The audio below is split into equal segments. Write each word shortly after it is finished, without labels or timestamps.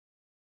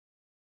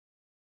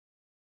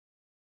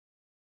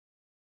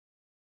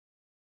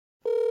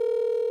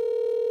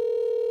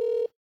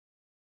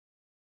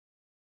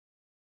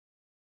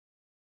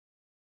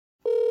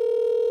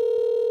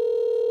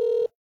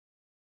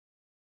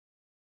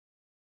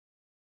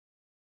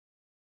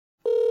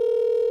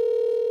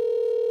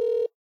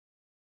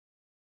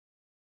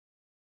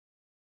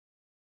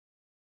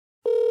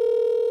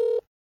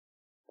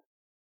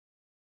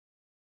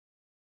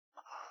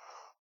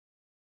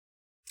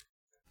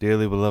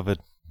Dearly beloved,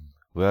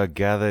 we are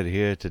gathered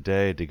here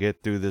today to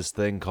get through this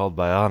thing called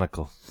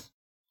Bionicle.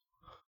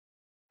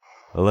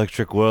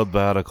 Electric World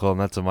Bionicle, and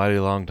that's a mighty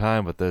long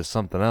time, but there's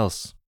something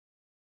else.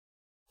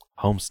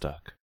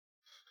 Homestuck.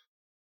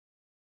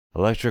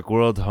 Electric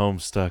World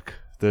Homestuck.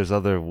 There's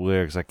other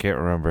lyrics I can't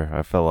remember.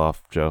 I fell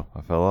off, Joe.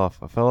 I fell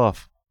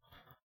off.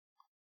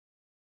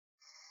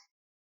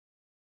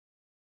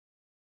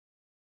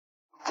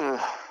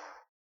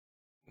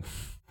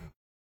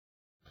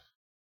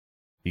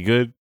 You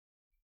good?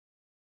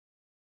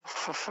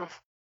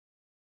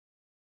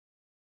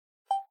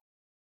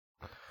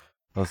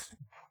 I'll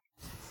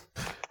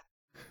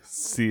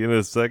see you in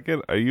a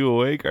second. Are you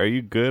awake? Are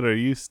you good? Are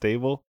you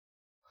stable?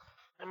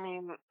 I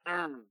mean,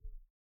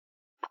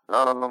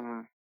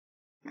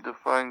 you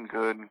define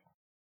good.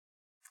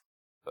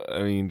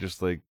 I mean,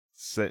 just like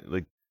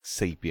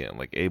sapient,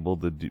 like able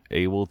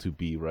to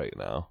be right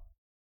now.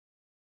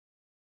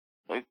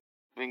 I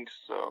think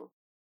so.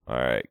 All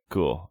right,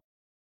 cool.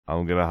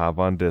 I'm gonna hop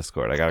on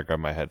Discord. I gotta grab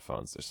my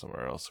headphones. They're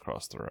somewhere else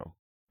across the room,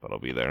 but I'll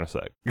be there in a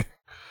sec.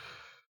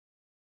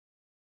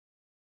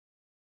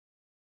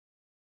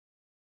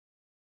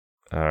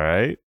 All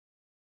right.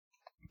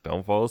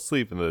 Don't fall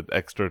asleep in the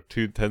extra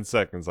 10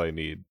 seconds I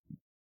need.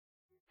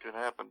 Could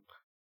happen.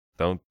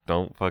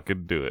 Don't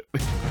fucking do it.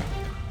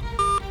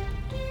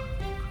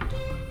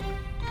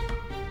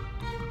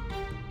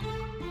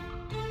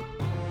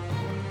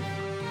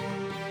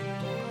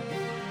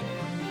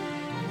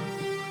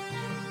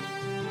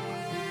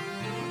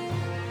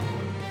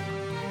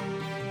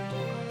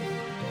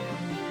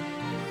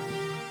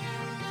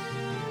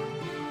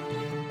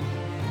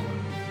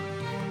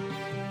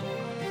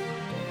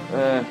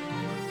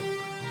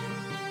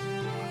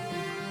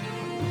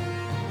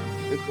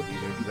 Good to be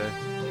there today.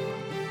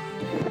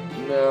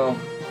 No.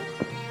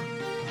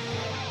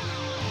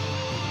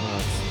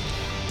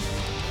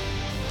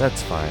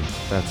 That's fine.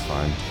 That's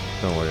fine.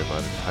 Don't worry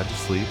about it. How'd you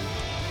sleep?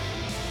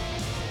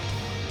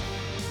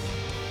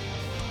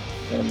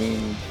 I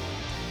mean,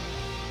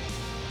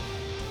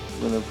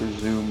 I'm gonna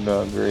presume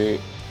not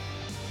great.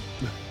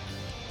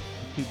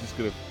 You're just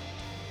gonna.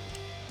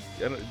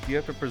 Do you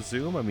have to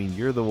presume? I mean,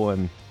 you're the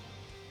one.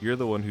 You're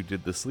the one who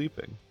did the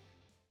sleeping.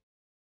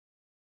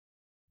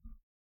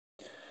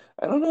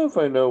 I don't know if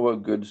I know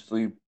what good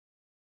sleep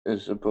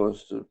is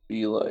supposed to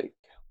be like.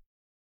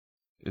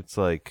 It's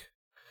like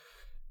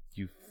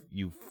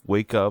you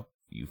wake up,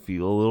 you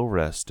feel a little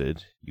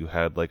rested, you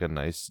had like a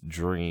nice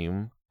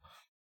dream,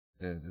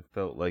 and it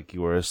felt like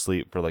you were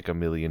asleep for like a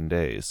million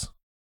days.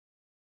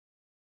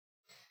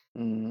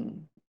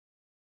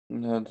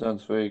 That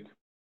sounds fake.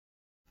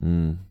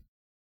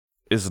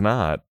 It's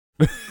not.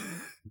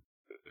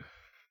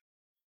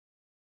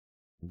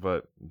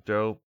 But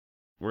Joe,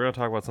 we're gonna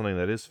talk about something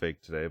that is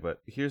fake today.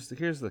 But here's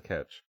the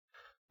catch.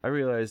 I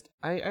realized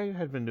I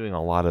had been doing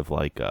a lot of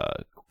like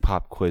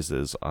pop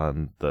quizzes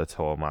on the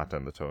Toa Mata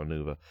and the Toa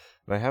Nuva,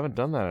 and I haven't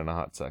done that in a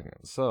hot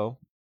second. So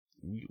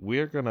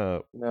we're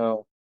gonna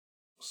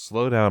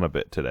slow down a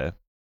bit today.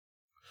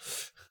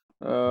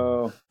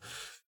 Oh.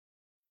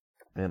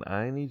 And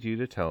I need you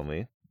to tell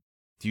me,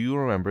 do you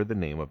remember the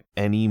name of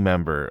any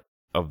member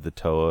of the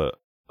Toa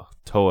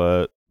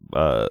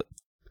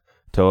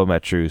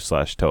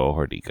Metru / Toa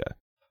Hordika?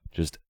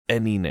 Just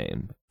any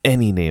name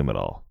at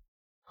all.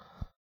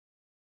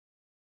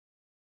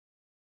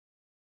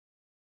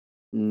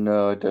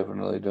 No, I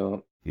definitely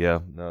don't. Yeah,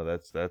 no,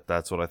 that's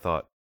what I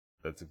thought.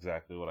 That's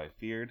exactly what I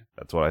feared.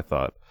 That's what I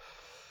thought.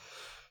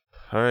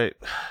 All right,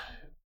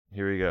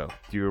 here we go.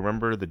 Do you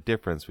remember the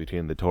difference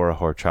between the Tora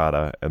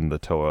Horchata and the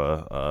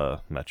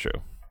Toa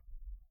Metru?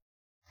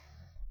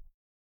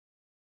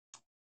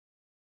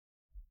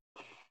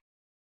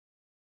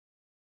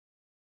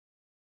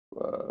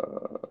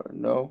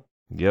 No.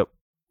 Yep,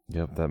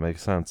 that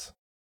makes sense.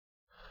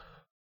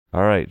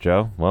 All right,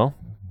 Joe. Well,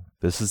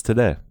 this is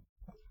today.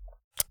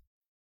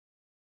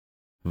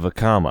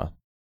 Vakama,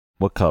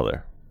 what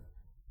color?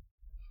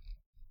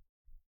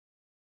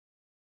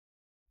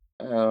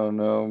 I don't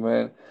know,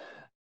 man.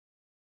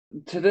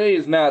 Today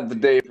is not the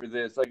day for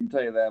this, I can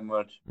tell you that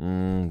much.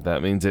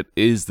 That means it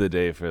is the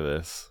day for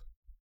this.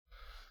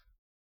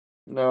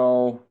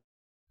 No.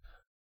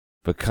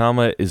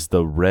 Vakama is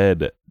the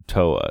red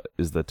Toa,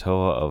 is the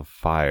Toa of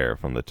fire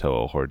from the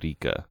Toa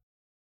Hordika.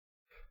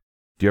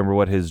 Do you remember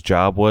what his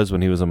job was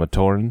when he was a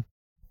Matoran?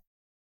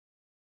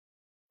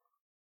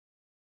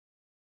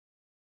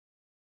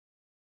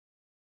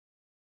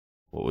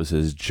 What was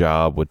his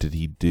job? What did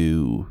he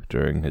do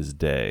during his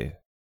day?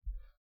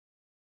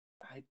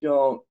 I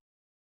don't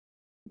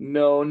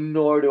know,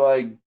 nor do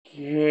I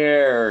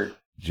care.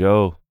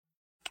 Joe,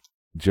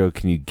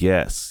 can you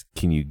guess?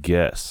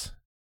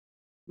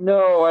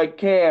 No, I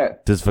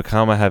can't. Does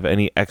Vakama have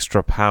any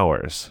extra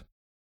powers?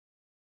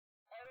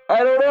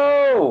 I don't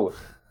know.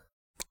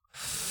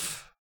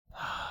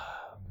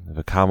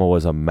 Vakama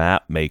was a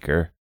map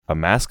maker, a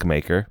mask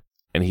maker,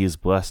 and he is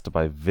blessed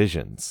by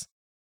visions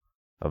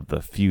of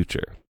the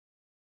future.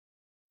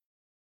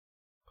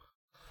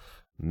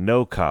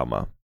 No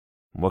comma.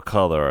 What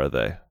color are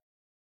they?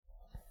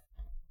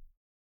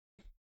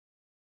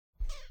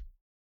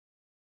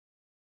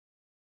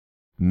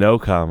 No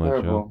comma,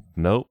 Joe. Purple.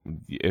 Nope.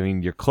 I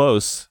mean, you're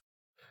close.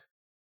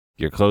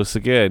 You're close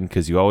again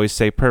because you always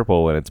say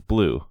purple when it's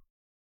blue.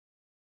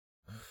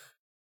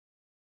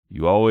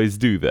 You always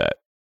do that,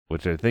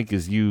 which I think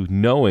is you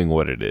knowing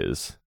what it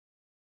is,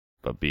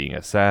 but being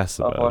a sass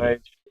about I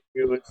it. assure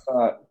you it's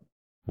not.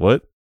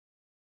 What?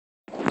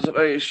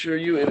 I assure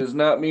you it is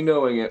not me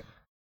knowing it.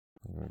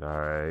 All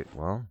right.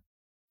 Well,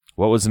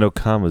 what was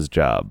Nokama's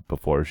job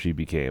before she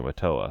became a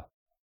Toa?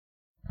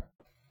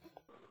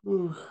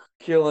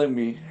 Killing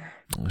me.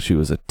 She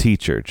was a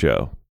teacher,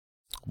 Joe.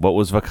 What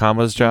was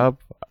Vakama's job?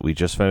 We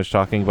just finished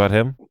talking about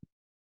him.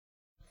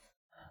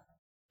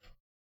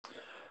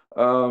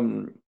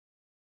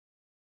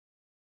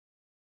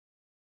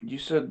 You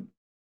said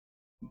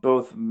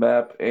both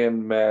map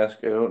and mask.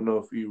 I don't know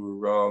if you were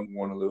wrong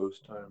one of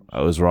those times. I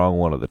was wrong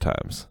one of the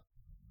times.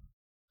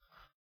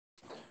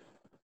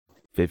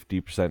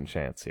 50%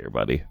 chance here,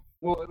 buddy.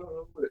 Well, I don't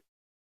know what it.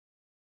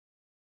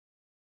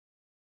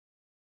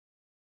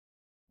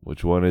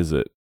 Which one is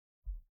it?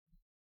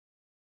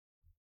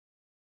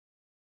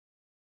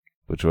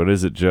 Which one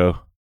is it, Joe?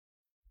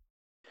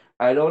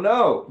 I don't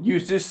know. You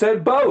just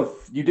said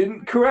both. You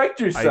didn't correct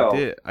yourself. I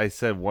did. I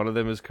said one of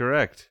them is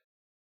correct.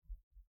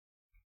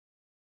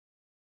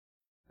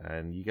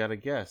 And you gotta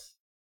guess.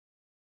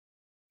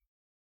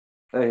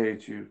 I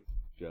hate you.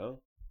 Joe?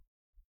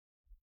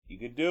 You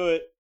could do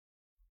it.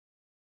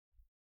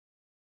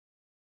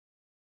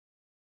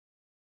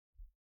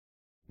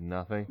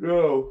 Nothing?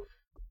 No.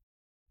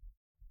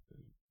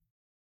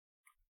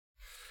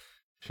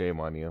 Shame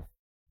on you.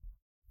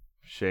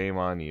 Shame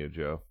on you,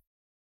 Joe.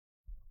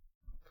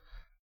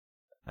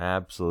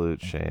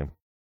 Absolute shame.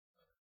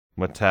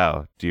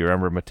 Matau. Do you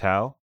remember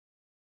Matau?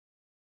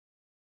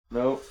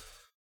 Nope.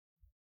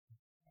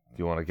 Do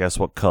you want to guess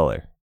what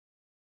color?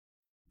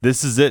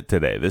 This is it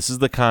today. This is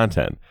the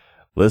content.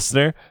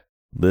 Listener.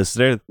 This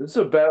is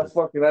a bad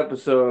fucking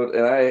episode,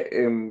 and I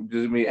am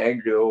just gonna be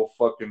angry the whole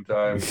fucking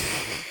time.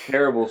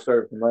 Terrible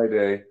start to my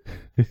day.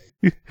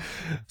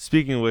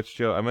 Speaking of which,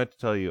 Joe, I meant to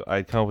tell you,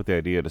 I'd come up with the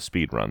idea to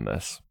speedrun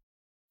this.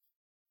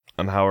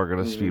 On how we're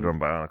going to speedrun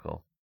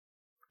Bionicle.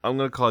 I'm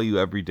going to call you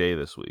every day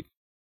this week.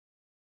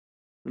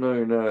 No,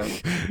 you're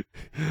not.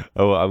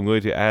 Oh, I'm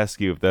going to ask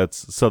you if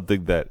that's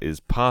something that is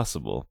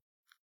possible.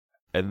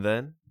 And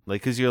then,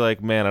 because you're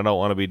like, man, I don't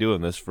want to be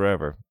doing this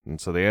forever. And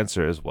so the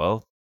answer is,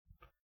 well,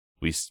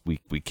 we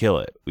kill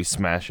it. We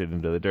smash it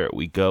into the dirt.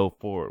 We go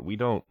forward. We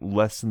don't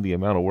lessen the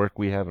amount of work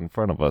we have in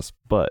front of us,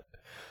 but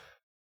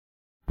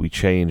we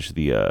change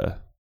the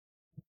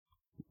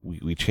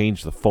we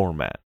change the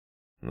format.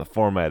 And the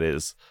format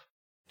is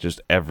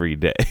just every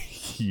day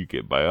you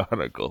get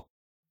Bionicle.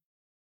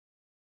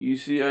 You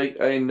see,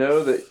 I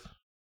know that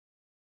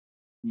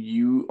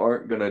you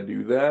aren't gonna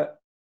do that.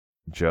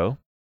 Joe,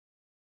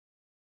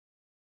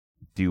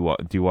 do you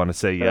want to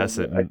say yes?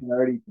 I can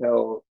already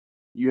tell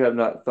you have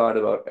not thought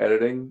about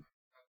editing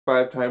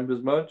 5 times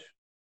as much.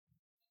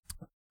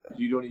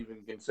 You don't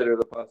even consider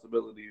the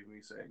possibility of me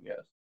saying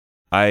yes.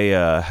 I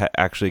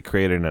actually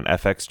created an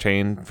FX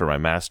chain for my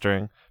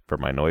mastering, for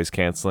my noise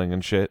canceling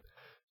and shit.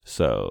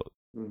 So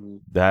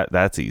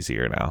that's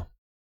easier now.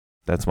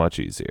 That's much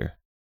easier.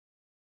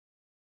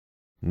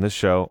 And this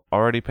show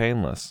already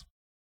painless.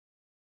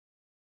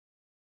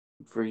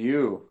 For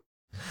you.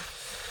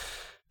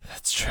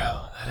 That's true.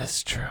 That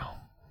is true.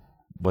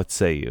 What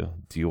say you?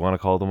 Do you want to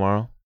call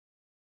tomorrow?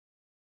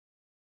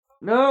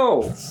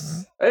 No,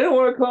 I don't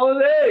want to call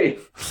today.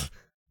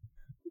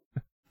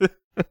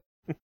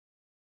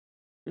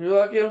 You're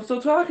lucky I'm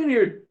still talking to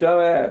your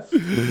dumbass.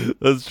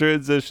 Let's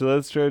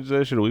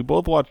transition. We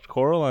both watched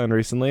Coraline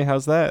recently.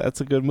 How's that?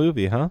 That's a good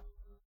movie, huh?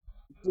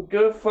 It's a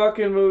good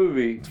fucking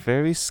movie. It's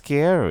very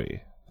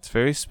scary. It's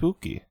very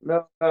spooky.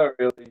 No, not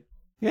really.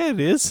 Yeah, it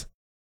is.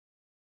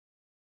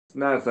 It's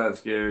not that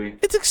scary.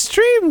 It's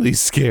extremely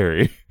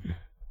scary.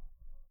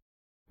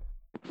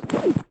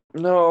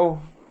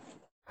 No.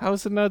 How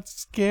is it not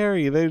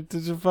scary?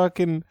 There's a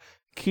fucking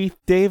Keith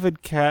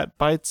David cat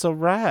bites a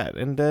rat,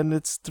 and then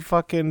it's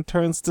fucking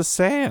turns to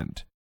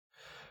sand.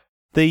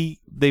 They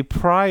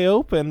pry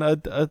open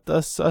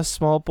a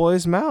small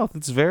boy's mouth.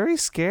 It's very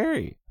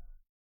scary.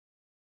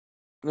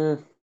 No,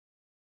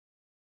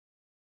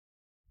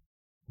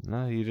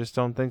 you just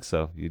don't think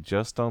so. You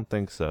just don't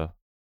think so.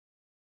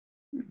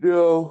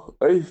 No,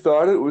 I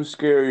thought it was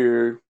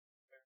scarier.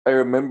 I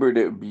remembered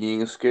it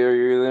being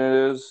scarier than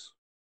it is.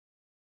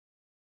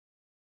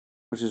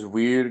 Which is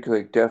weird, because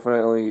I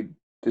definitely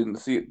didn't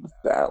see it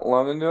that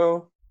long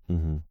ago.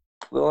 The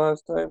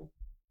last time.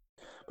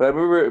 But I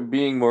remember it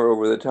being more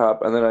over the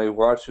top, and then I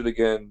watched it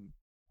again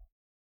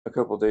a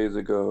couple days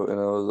ago, and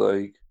I was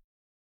like,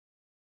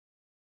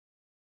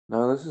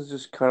 no, this is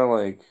just kind of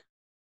like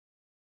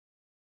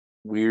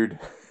weird.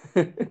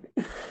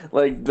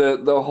 Like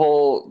the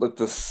whole, like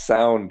the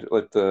sound,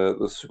 like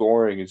the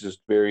scoring is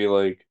just very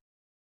like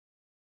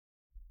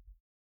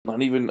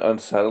not even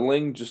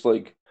unsettling, just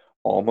like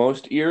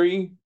almost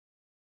eerie.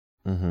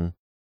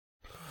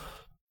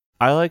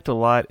 I liked a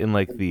lot in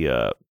like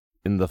the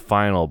in the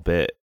final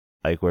bit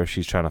like where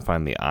she's trying to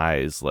find the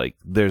eyes, like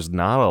there's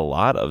not a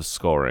lot of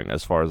scoring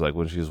as far as like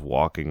when she's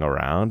walking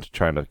around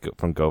trying to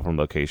go from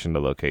location to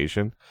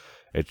location.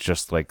 It's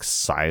just like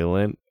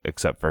silent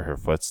except for her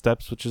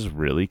footsteps, which is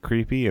really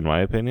creepy in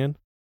my opinion.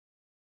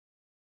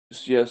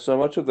 Yeah, so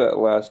much of that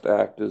last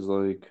act is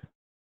like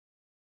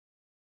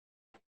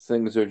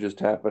things are just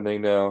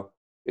happening now.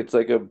 It's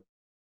like a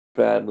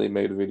badly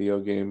made video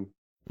game.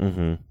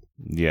 Mm-hmm.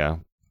 Yeah.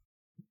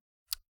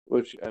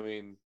 Which, I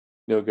mean,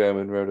 Neil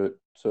Gaiman wrote it,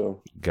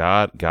 so.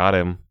 Got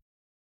him.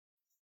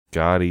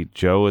 Got he.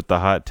 Joe with the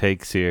hot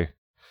takes here.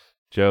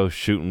 Joe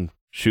shooting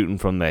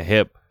from the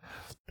hip.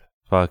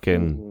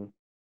 Fucking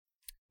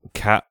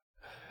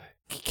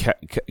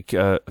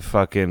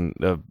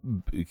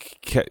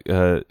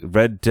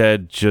Red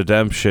Dead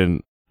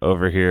Redemption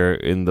over here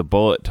in the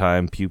bullet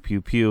time. Pew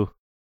pew pew.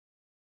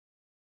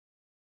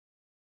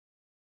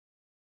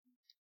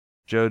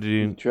 Joe,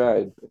 You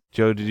tried.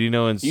 Joe, did you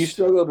know? You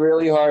struggled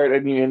really hard,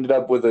 and you ended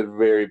up with a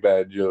very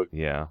bad joke.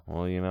 Yeah,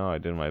 well, I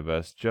did my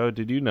best. Joe,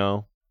 did you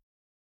know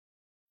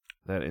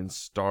that in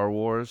Star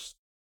Wars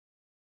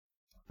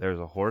there's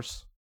a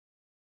horse?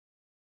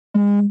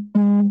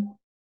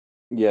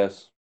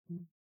 Yes.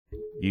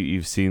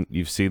 You've seen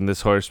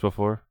this horse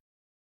before?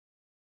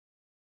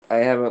 I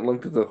haven't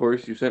looked at the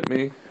horse you sent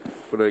me,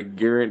 but I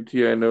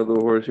guarantee I know the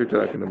horse you're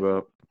talking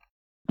about.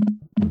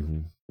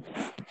 Mm-hmm.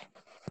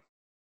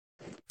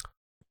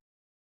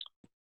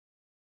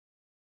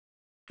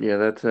 Yeah,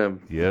 that's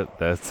him. Yep,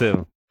 that's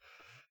him.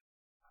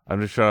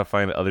 I'm just trying to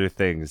find other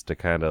things to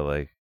kind of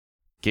like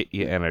get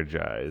you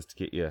energized,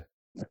 get you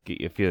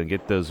feeling,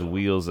 get those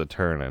wheels a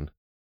turning.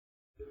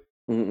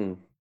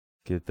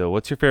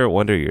 What's your favorite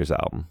Wonder Years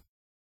album?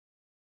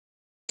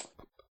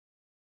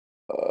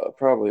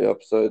 Probably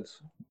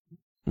Upsides.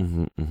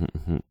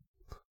 Mm-hmm.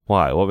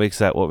 Why? What makes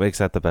that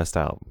the best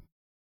album?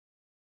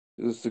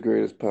 This is the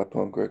greatest pop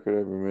punk record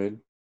ever made.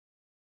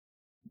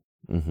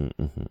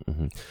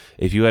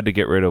 If you had to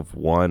get rid of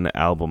one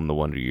album the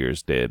Wonder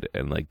Years did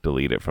and like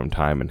delete it from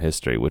time and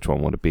history, which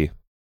one would it be?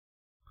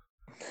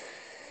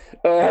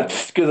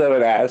 Just because I'm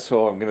an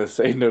asshole, I'm gonna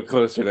say No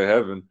Closer to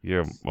Heaven.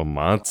 You're a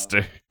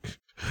monster.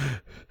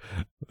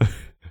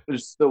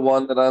 It's the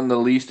one that I'm the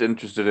least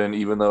interested in,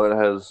 even though it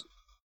has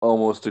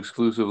almost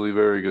exclusively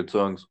very good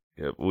songs.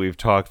 Yeah, we've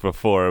talked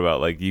before about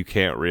like you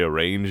can't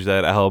rearrange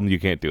that album. You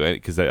can't do it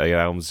because that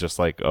album's just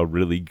like a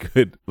really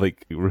good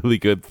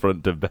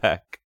front to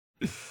back.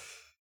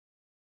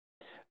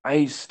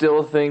 I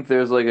still think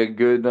there's like a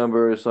good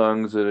number of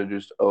songs that are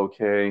just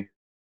okay,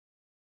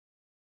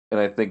 and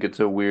I think it's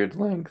a weird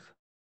length.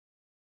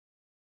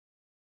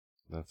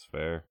 That's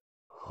fair.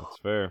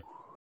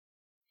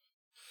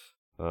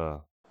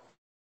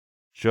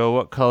 Joe,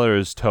 what color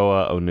is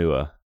Toa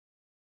Onua?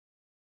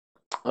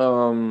 I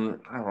don't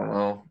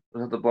know.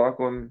 Is that the black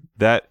one?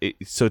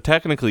 So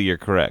technically you're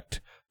correct.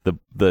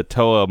 The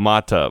Toa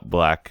Mata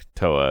black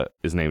Toa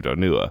is named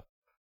Onua.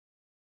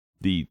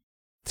 The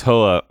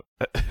Toa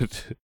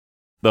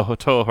the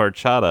Toa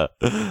Horchata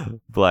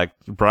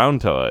brown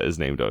Toa is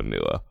named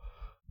Onua.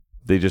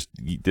 They just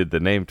did the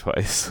name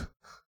twice.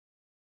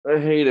 I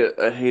hate it.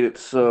 I hate it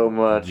so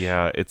much.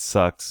 Yeah, it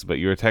sucks, but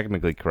you were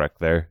technically correct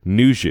there.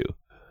 Nuju.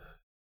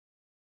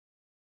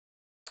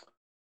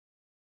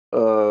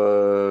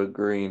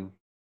 Green.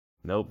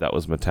 Nope, that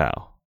was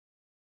Matau.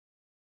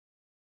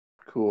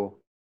 Cool.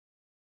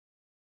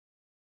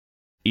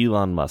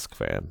 Elon Musk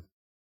fan.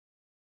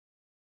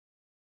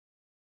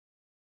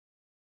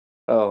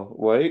 Oh,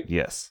 white?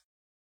 Yes.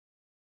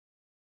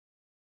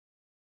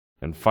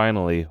 And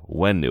finally,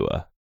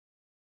 Wenua.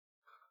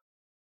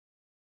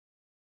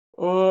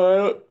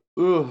 I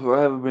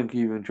haven't been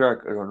keeping track.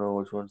 I don't know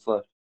which one's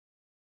left.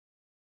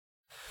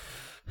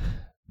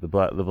 The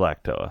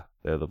black Toa.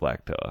 They're the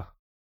black Toa.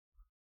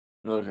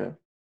 Okay.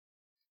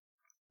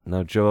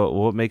 Now, Joe,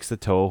 what makes the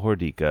Toa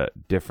Hordika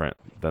different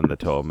than the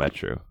Toa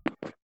Metru?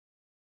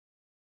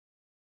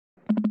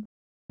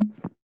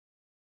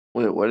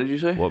 Wait, what did you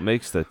say? What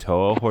makes the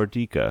Toa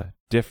Hordika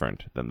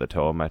different than the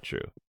Toa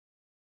Metru?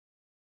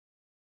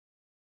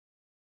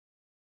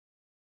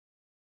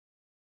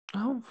 I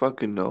don't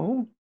fucking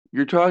know.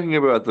 You're talking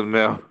about them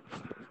now.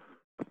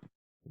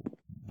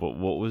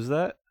 What was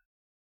that?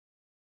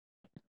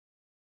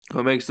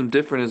 What makes them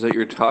different is that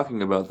you're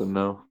talking about them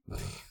now.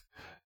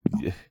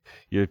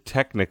 You're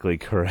technically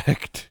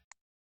correct.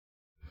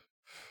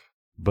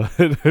 But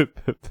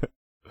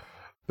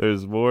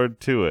there's more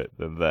to it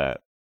than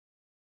that.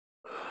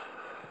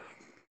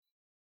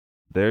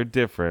 They're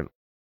different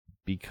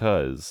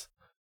because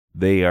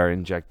they are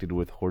injected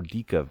with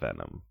Hordika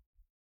venom.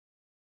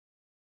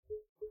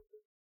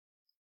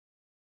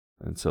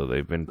 And so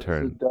they've been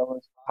turned... That's the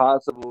dumbest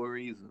possible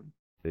reason.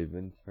 They've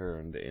been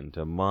turned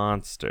into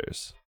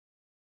monsters.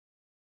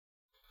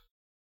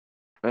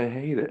 I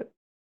hate it.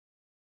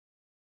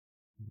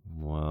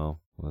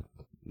 Well,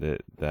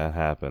 that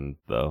happened,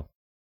 though.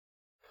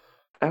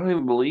 I don't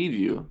even believe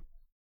you.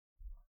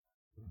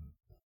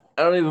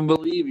 I don't even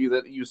believe you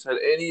that you said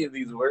any of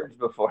these words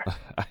before.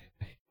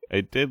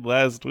 I did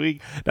last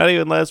week. Not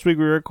even last week.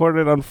 We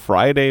recorded on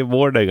Friday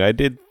morning. I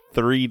did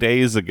 3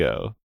 days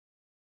ago.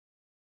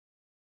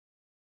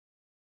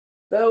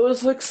 That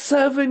was like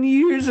 7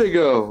 years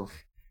ago.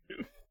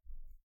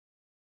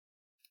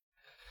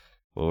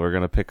 Well, we're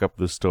going to pick up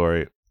the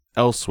story.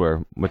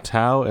 Elsewhere,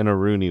 Matau and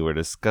Aruni were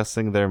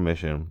discussing their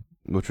mission,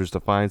 which was to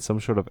find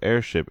some sort of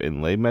airship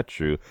in Le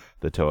Metru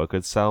that Toa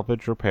could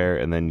salvage, repair,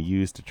 and then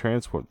use to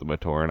transport the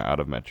Matoran out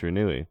of Metru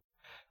Nui.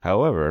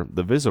 However,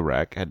 the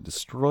Visorak had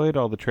destroyed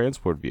all the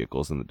transport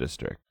vehicles in the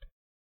district.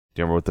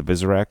 Do you remember what the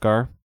Visorak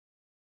are?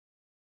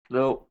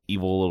 No.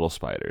 Evil little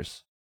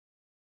spiders.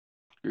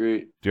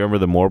 Great. Do you remember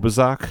the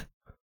Morbazak?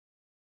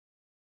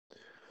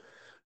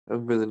 I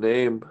remember the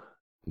name.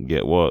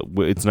 Yeah, well,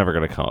 it's never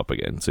going to come up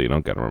again, so you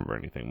don't got to remember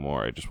anything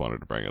more. I just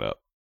wanted to bring it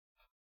up.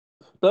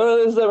 None of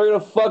this is ever going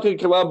to fucking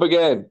come up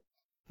again.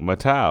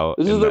 Matau.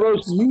 This is the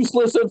most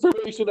useless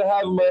information to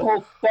have in my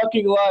whole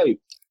fucking life.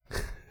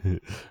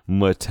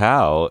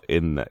 Matau,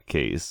 in that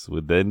case,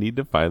 would then need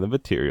to find the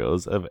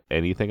materials of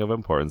anything of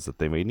importance that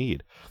they may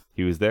need.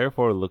 He was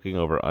therefore looking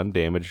over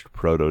undamaged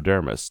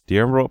protodermis. Do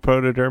you remember what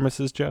protodermis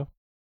is, Joe?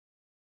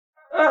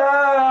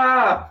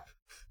 Ah!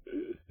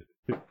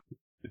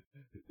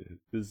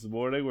 This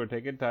morning, we're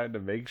taking time to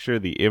make sure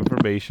the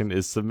information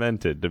is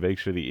cemented, to make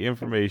sure the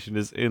information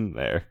is in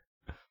there.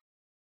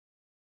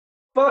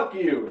 Fuck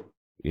you.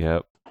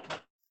 Yep.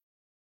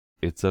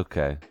 It's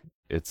okay.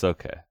 It's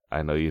okay.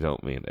 I know you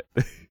don't mean it.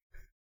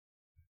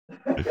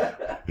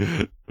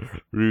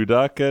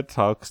 Rudaka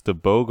talks to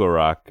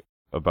Bogorak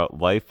about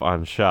life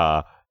on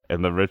Sha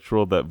and the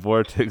ritual that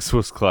Vortex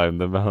was climb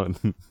the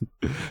mountain.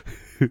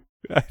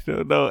 I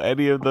don't know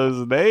any of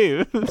those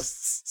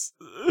names.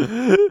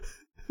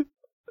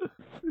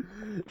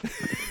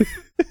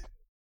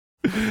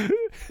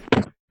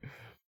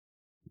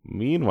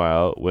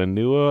 Meanwhile, when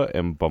Nua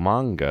and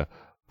Bamanga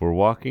were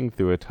walking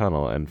through a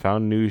tunnel and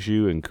found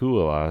Nuju and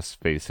Kualas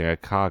facing a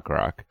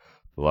Kagrak,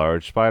 the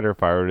large spider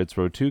fired its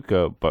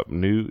Rotuka, but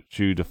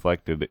Nuju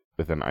deflected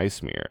with an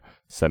ice mirror,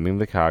 sending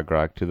the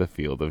Kagrak to the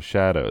field of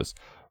shadows.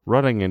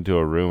 Running into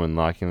a room and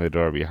locking the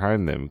door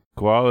behind them,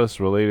 Kualas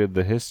related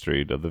the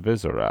history of the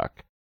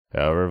Visorak.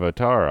 However,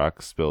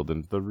 Vatarak spilled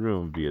into the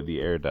room via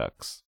the air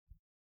ducts.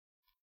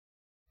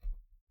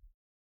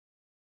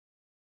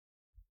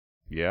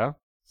 Yeah?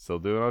 Still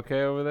doing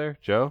okay over there?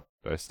 Joe,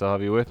 do I still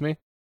have you with me?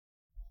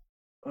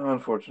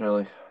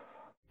 Unfortunately.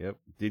 Yep.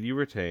 Did you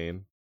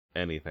retain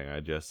anything I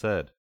just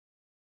said?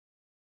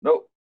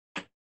 Nope.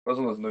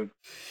 Wasn't listening.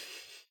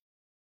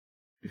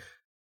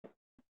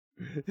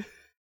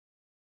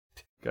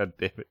 God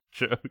damn it,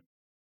 Joe.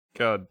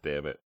 God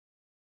damn it.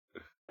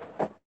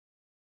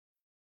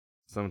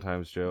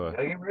 Sometimes, Joe.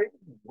 I get ready to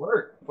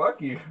work.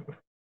 Fuck you.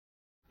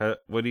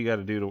 What do you got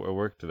to do to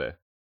work today?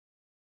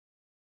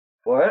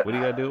 What? What do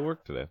you got to do at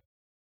work today?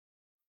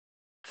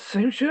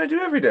 Same shit I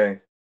do every day.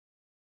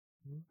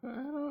 I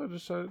don't know.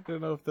 Just I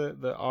didn't know if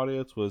the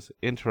audience was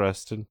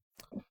interested.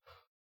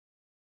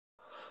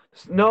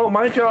 No,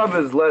 my job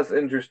is less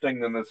interesting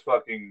than this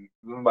fucking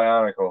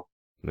Bionicle.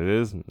 It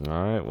is?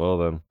 Alright, well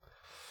then.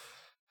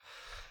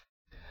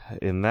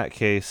 In that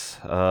case,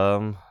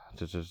 where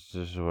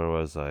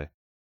was I?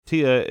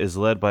 Tia is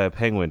led by a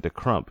penguin to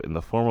Crump in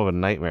the form of a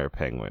nightmare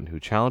penguin, who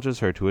challenges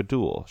her to a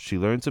duel. She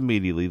learns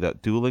immediately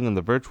that dueling in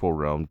the virtual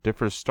realm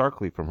differs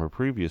starkly from her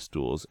previous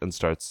duels and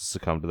starts to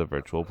succumb to the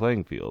virtual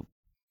playing field.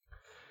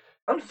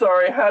 I'm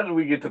sorry, how did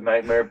we get to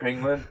Nightmare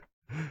Penguin?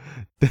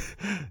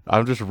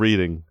 I'm just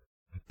reading.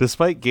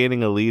 Despite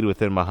gaining a lead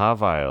within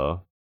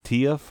Mahavile,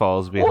 Tia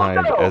falls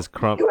behind as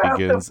Crump begins...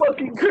 You have to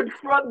fucking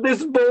confront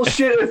this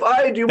bullshit if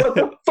I do. What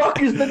the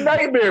fuck is the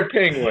Nightmare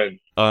Penguin?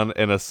 On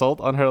an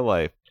assault on her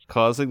life,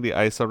 causing the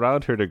ice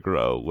around her to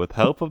grow. With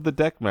help of the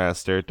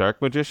Deckmaster,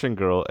 Dark Magician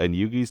Girl, and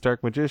Yugi's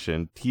Dark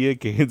Magician, Tia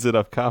gains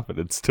enough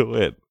confidence to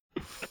win.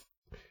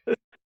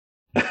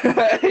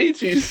 I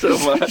hate you so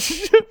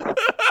much.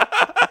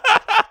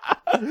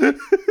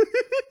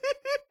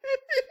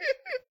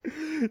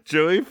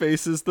 Joey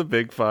faces the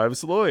Big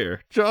Five's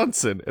lawyer,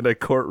 Johnson, in a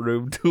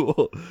courtroom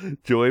duel.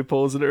 Joey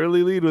pulls an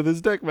early lead with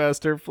his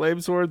Deckmaster, Flame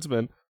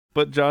Swordsman,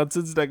 but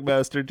Johnson's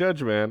Deckmaster,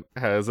 Judgeman,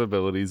 has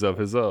abilities of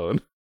his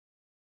own.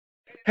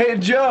 Hey,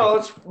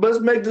 Joe, let's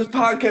make this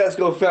podcast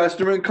go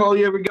faster. I'm going to call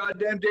you every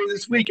goddamn day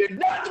this week and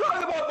not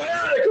talk about my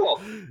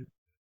article!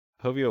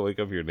 Hope you don't wake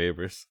up your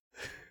neighbors.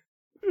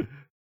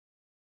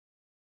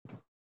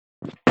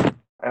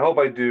 I hope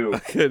I do. I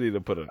need to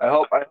put it. I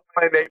hope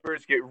my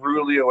neighbors get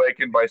rudely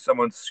awakened by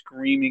someone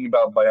screaming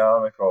about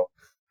Bionicle.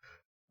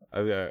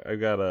 I've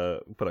got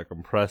to put a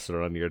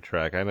compressor on your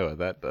track. I know what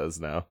that does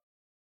now.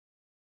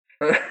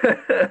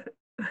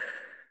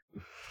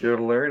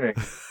 You're learning.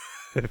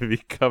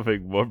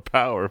 Becoming more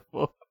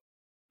powerful.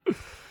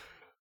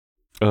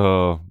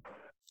 Oh,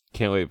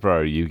 can't wait for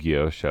our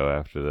Yu-Gi-Oh show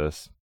after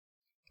this.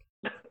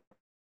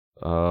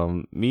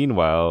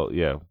 Meanwhile,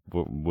 yeah,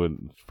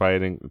 when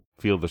fighting,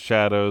 feel the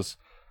shadows,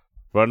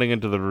 running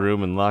into the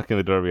room and locking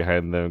the door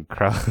behind them.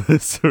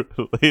 Crowless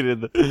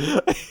related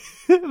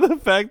the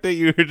fact that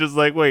you were just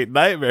like, wait,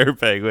 Nightmare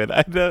Penguin?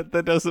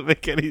 That doesn't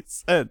make any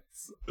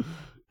sense.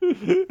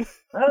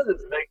 How does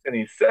this make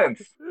any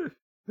sense?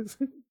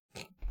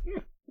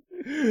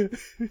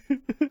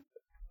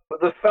 But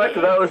the fact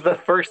that was the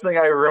first thing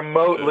I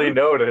remotely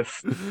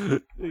noticed.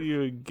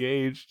 You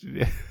engaged.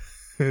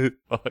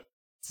 Oh,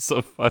 it's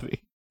so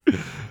funny.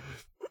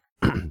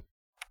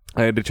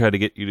 I had to try to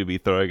get you to be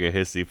throwing a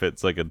hissy fit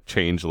so I could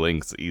change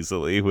links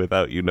easily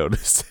without you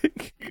noticing.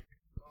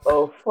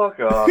 Oh, fuck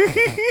off.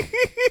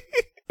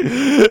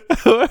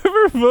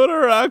 However,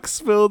 Vodorok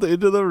spilled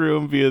into the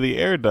room via the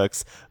air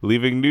ducts,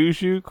 leaving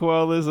Nushu,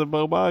 Koalas, and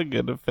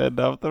Momonga to fend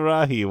off the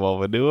Rahi, while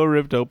Vanua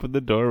ripped open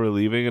the door,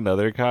 relieving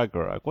another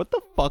Kagurok. What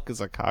the fuck is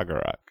a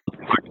Kagurok?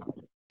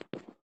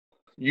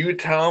 You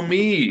tell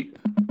me.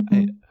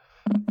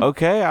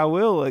 Okay, I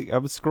will.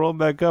 I'm scrolling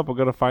back up. I'm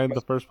gonna find the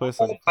first place.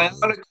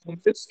 Bionicle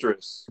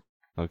mistress.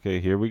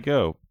 Okay, here we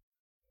go.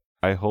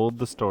 I hold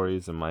the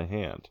stories in my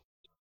hand.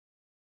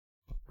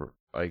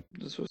 Is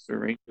this supposed to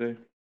rain today?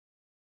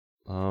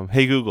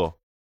 Hey Google,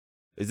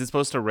 is it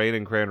supposed to rain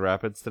in Grand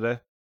Rapids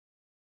today?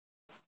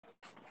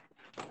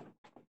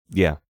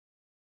 Yeah.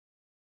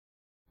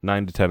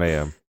 9 to 10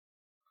 a.m.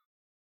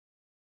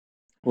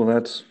 Well,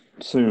 that's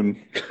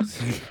soon.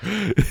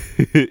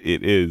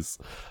 It is.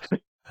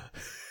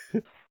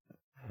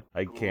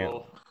 I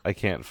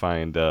can't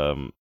find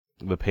the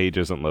page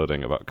isn't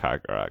loading about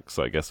Kagurok,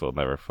 so I guess we'll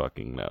never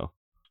fucking know.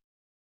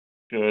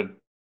 Good.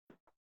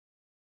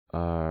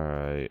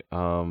 Alright,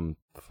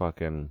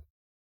 fucking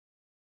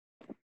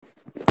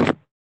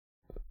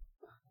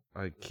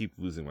I keep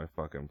losing my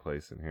fucking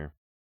place in here.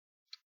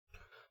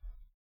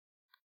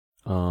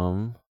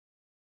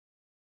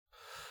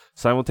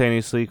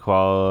 Simultaneously,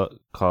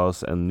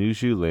 Koalas and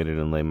Nushu landed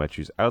in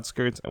Leimachu's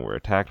outskirts and were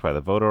attacked by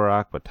the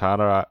Vodorok, but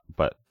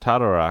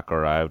Todorok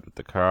arrived with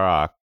the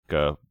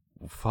Karaka.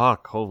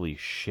 Fuck, holy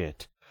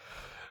shit.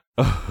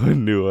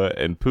 Nua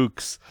and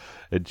Pooks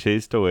and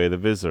chased away the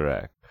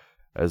Visorak.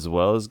 As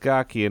well as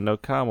Gaki and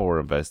Nokama were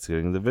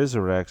investigating, the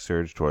Visorak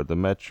surged toward the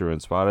Metro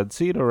and spotted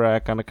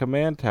Cedorak on a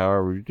command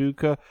tower.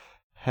 Ruduka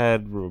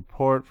had a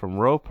report from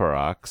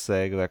Roparok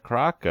saying that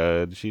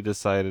Kraka and she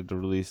decided to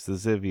release the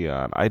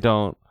Zivion. Are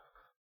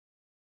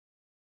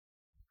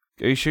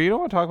you sure you don't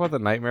want to talk about the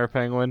Nightmare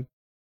Penguin?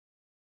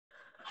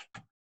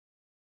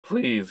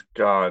 Please,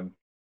 God.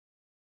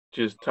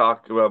 Just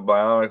talk about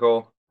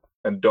Bionicle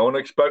and don't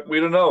expect me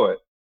to know it.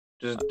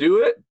 Just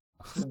do it.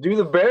 Just do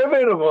the bare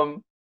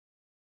minimum.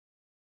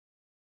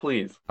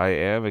 Please. I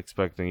am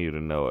expecting you to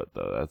know it,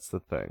 though. That's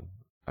the thing.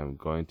 I'm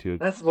going to...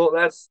 That's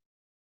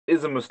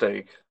a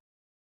mistake.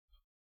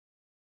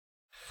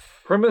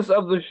 Premise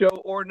of the show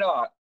or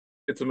not,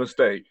 it's a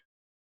mistake.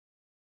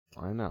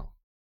 I know,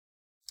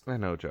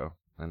 Joe.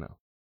 I know.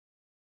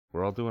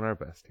 We're all doing our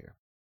best here.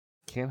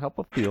 Can't help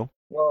but feel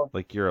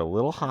like you're a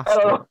little hostile.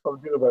 I don't know.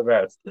 I'm doing my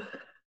best.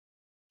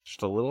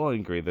 Just a little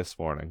angry this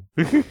morning.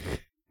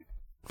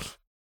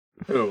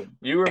 Who?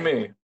 You or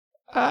me?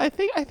 I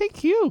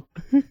think you.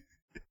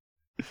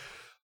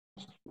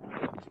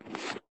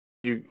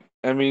 You.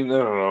 I mean, I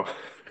don't know.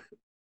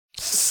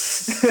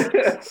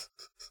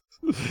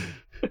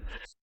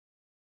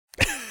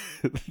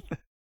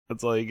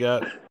 That's all you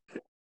got?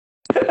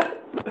 I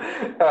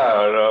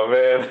don't know,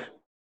 man.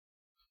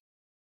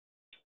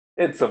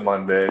 It's a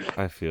Monday.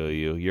 I feel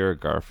you. You're a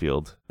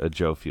Garfield, a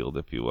Joe Field,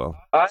 if you will.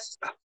 I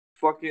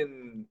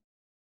fucking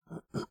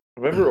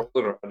remember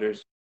Olin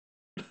Rogers.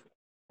 Did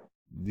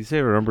you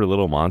say remember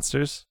Little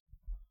Monsters?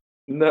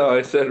 No,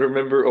 I said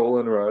remember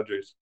Olin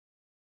Rogers.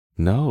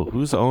 No,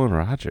 who's Owen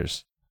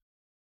Rogers?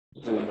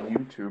 He's a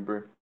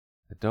YouTuber.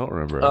 I don't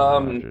remember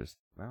Owen Rogers.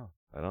 No,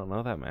 I don't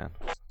know that man.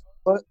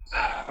 But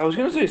I was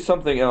gonna say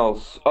something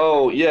else.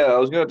 Oh yeah, I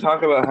was gonna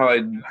talk about how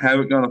I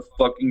haven't gone a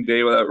fucking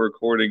day without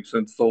recording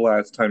since the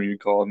last time you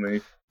called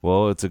me.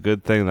 Well, it's a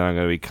good thing that I'm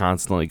gonna be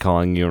constantly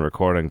calling you and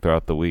recording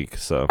throughout the week,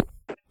 so.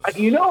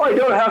 You know I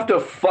don't have to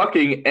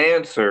fucking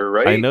answer,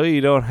 right? I know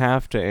you don't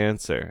have to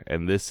answer,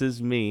 and this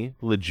is me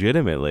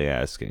legitimately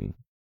asking,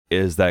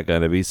 is that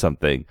gonna be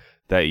something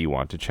that you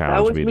want to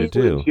challenge me to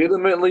do?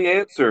 Legitimately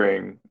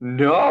answering.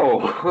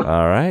 No.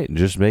 All right,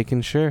 just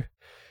making sure.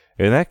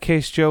 In that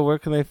case, Joe, where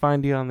can they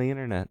find you on the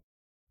internet?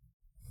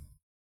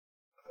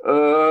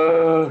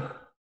 I'm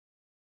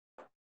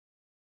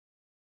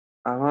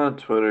on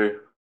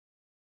Twitter.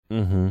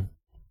 Mm-hmm.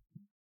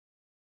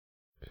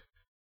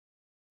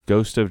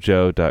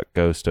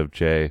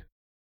 Ghostofjoe.ghostofj.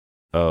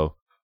 Oh.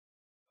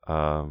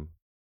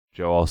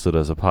 Joe also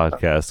does a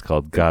podcast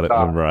called Got It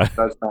Memorized.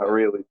 That's not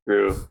really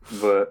true,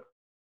 but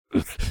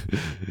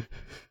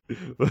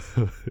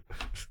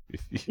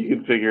you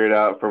can figure it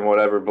out from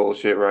whatever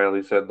bullshit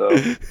Riley said, though.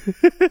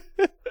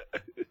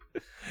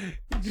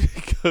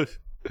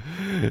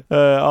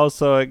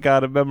 Also, I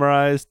got it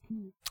memorized.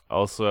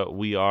 Also,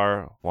 we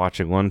are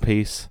watching One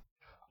Piece.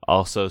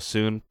 Also,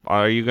 soon,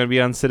 are you going to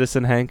be on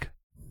Citizen Hank?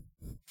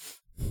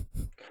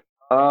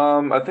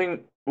 I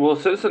think. Well,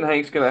 Citizen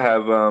Hank's going to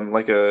have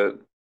like a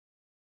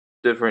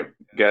different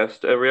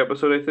guest every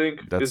episode. I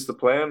think is the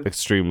plan.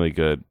 Extremely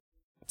good.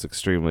 It's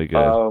extremely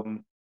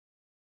good.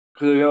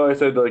 Because I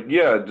said like,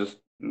 yeah, just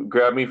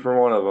grab me from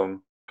one of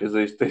them because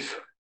they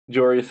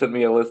Jory sent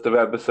me a list of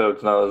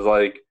episodes and I was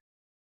like,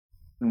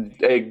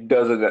 It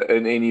doesn't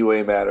in any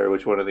way matter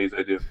which one of these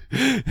I do.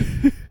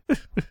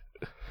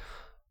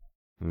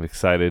 I'm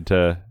excited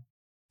to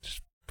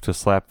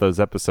slap those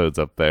episodes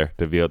up there.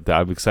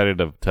 I'm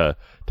excited to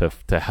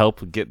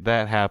help get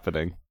that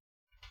happening.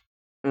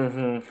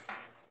 We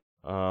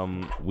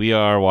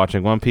are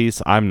watching One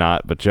Piece. I'm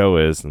not, but Joe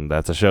is, and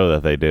that's a show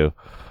that they do.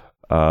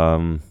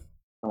 And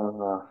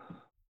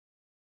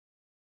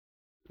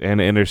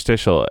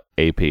Interstitial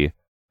AP.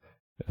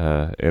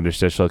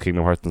 Interstitial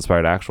Kingdom Hearts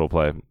inspired actual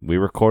play. We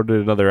recorded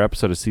another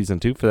episode of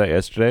season 2 for that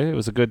yesterday. It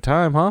was a good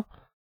time, huh?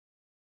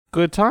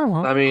 Good time,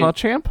 huh? I mean, huh,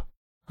 champ?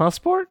 Huh,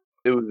 sport?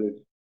 It was a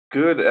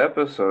good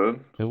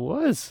episode. It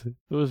was.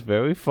 It was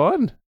very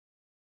fun.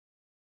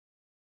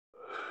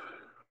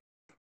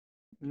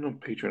 Don't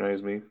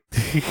patronize me.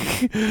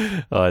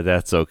 Oh,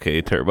 that's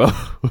okay, Turbo.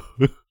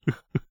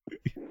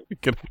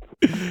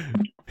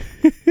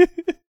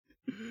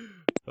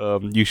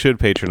 You should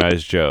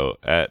patronize Joe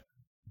at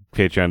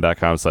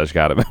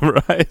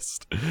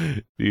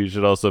patreon.com/gotamemorized. You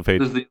should also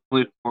This is the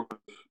only form of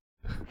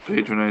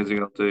patronizing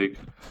I'll take.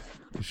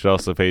 You should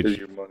also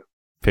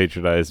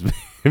patronize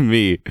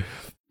me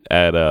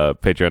at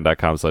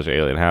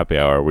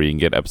patreon.com/alienhappyhour, where you can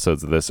get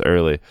episodes of this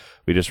early.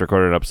 We just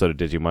recorded an episode of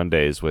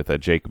Digimondays with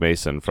Jake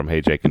Mason from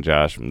Hey Jake and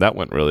Josh. That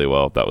went really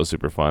well. That was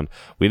super fun.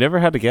 We never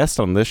had a guest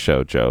on this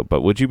show, Joe,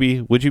 but would you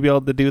be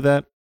able to do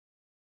that?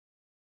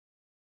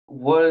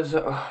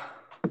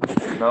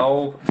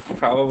 No,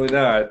 probably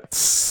not.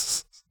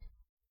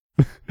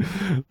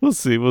 We'll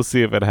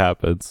see if it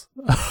happens.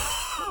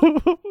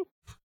 You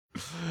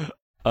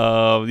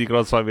can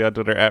also find me on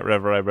Twitter at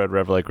Rev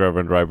like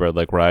Reverend, Rye Bread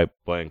like Rye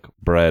blank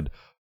bread.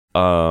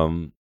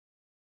 And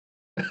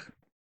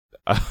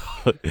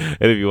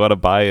if you want to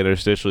buy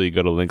Interstitial, you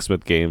go to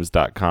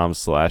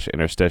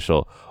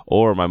linksmithgames.com/interstitial,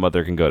 or my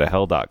mother can go to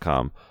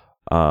hell.com.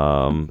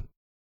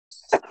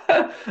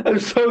 I'm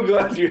so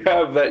glad you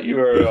have that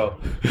URL.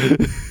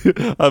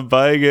 I'm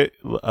buying it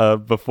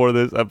before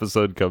this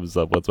episode comes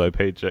up. Once my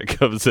paycheck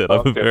comes in,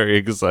 I'm very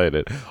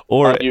excited.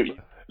 Or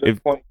if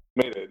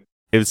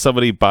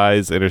somebody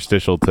buys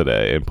Interstitial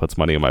today and puts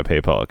money in my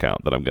PayPal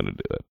account, then I'm going to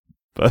do it.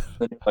 But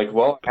I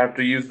have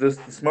to use this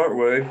the smart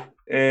way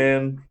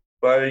and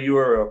buy a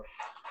URL.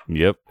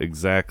 Yep,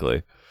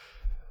 exactly.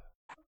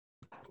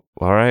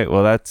 All right,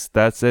 well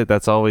that's it.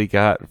 That's all we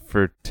got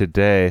for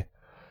today.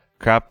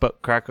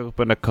 Crack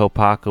open a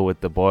Kopaka with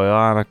the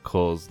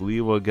Bionicles.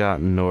 Lewa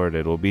got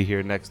Norded. We'll be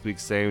here next week,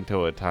 same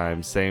Toa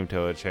time, same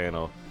Toa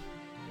channel.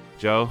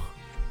 Joe,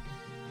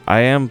 I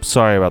am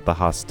sorry about the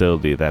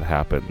hostility that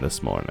happened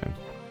this morning.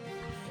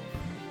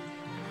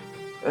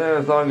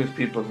 As long as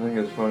people think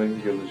it's funny, who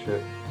gives a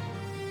shit?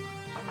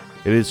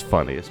 It is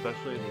funny,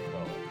 especially the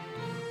Toa.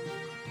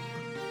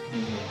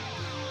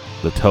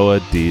 The Toa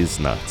D's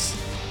nuts.